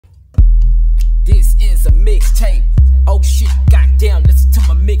mixtape. Oh shit, goddamn, listen to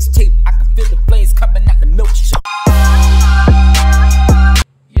my mixtape. I can feel the flames coming out the milkshake.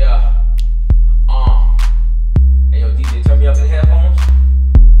 Yeah. Hey yo, DJ, turn me up in the headphones.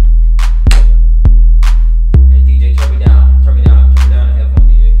 Hey DJ, turn me down. Turn me down the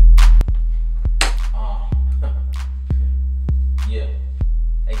headphones, DJ. Yeah.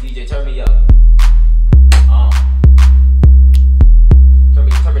 Hey DJ, turn me up. Turn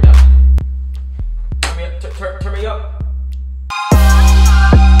me down. Turn me up.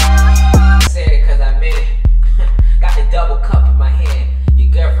 Said it cause I made it. Got the double cup in my hand.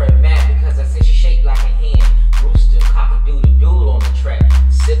 Your girlfriend mad because I said she shaped like a hand. Rooster, cock-a-doodle-doodle on the track.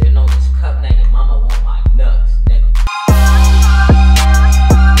 Sipping on this cup, now your mama want my nuts, nigga.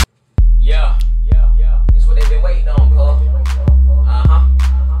 Yeah. That's what they been waiting on, cuz.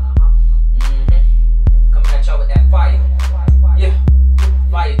 Coming at y'all with that fire. Yeah.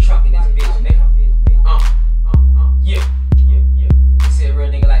 Fire truck in this bitch, nigga. Yeah. They say a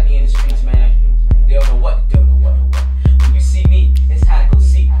real nigga like me in the streets, man. They don't know what to do. When you see me, it's how to go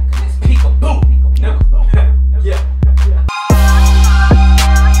see. Cause it's peek-a-boo, nigga. Yeah.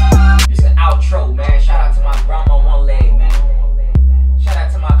 This is the outro, man. Shout out to my grandma on one leg, man. Shout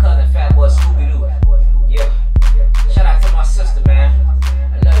out to my cousin Fat Boy Scooby-Doo. Yeah. Shout out to my sister, man.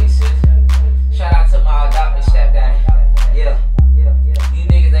 I love you, sis. Shout out to my adopted stepdaddy. Yeah. These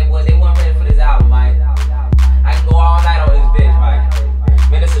niggas, they weren't ready for this album, man. I can go all night on this bitch, man.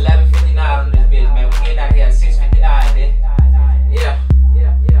 Man, it's 11:59 on this bitch, man. We getting out here at 6:59, then. Yeah.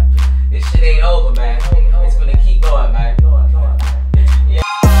 This shit ain't over, man. It's gonna keep going, man. Yeah.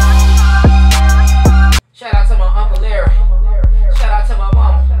 Shout out to my Uncle Larry. Shout out to my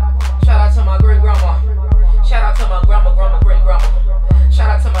mama. Shout out to my great grandma. Shout out to my grandma, great grandma. Shout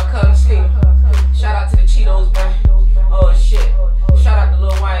out to my cousin Steve. Shout out to the Cheetos, man. Oh shit. Shout out to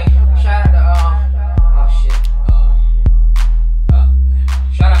Lil Wayne. Shout out to oh shit.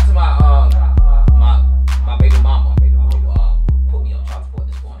 Shout out to my baby mama who put me on child support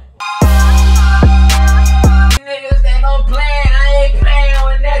this morning. Niggas that don't play, I ain't playing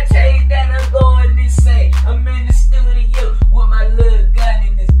when that tape that I'm going to say. I'm in the studio with my little gun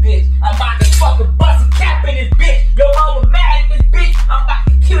in this bitch. I'm about to fucking bust a cap in this bitch. Yo mama mad in this bitch. I'm about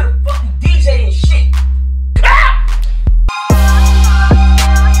to kill the fucking DJ and shit.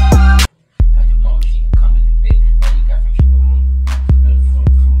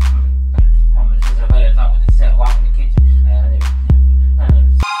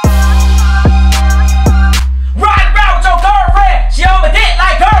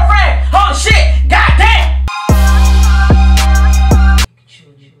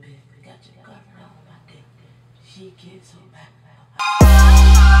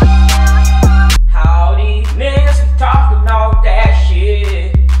 How these niggas talking all that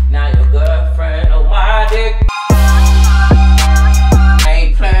shit? Now your girlfriend on my dick. I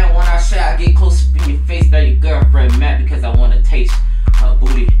ain't playing when I say I get close up in your face. Now your girlfriend mad because I wanna taste her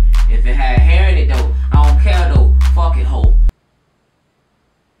booty. If it had hair in it though, I don't care though. Fuck it, ho.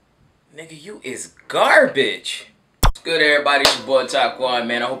 Nigga, you is garbage. Good everybody, it's your boy Tyquonne,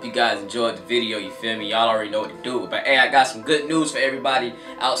 man. I hope you guys enjoyed the video, you feel me? Y'all already know what to do. But hey, I got some good news for everybody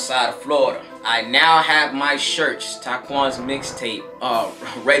outside of Florida. I now have my shirts, Tyquonne's mixtape,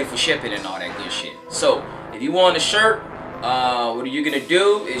 ready for shipping and all that good shit. So if you want a shirt, what you're gonna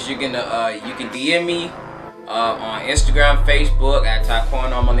do is you can DM me on Instagram, Facebook at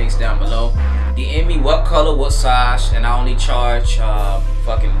Tyquonne. All my links down below. DM me what color, what size, and I only charge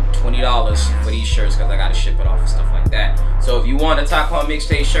fucking $20 for these shirts because I gotta ship it off and stuff like that. So if you want a Tyquonne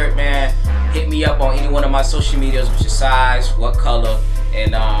mixtape shirt, man, hit me up on any one of my social medias with your size, what color,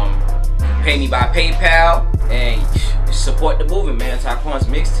 and pay me by PayPal and support the movement, man. Tyquonne's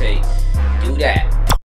mixtape. Do that.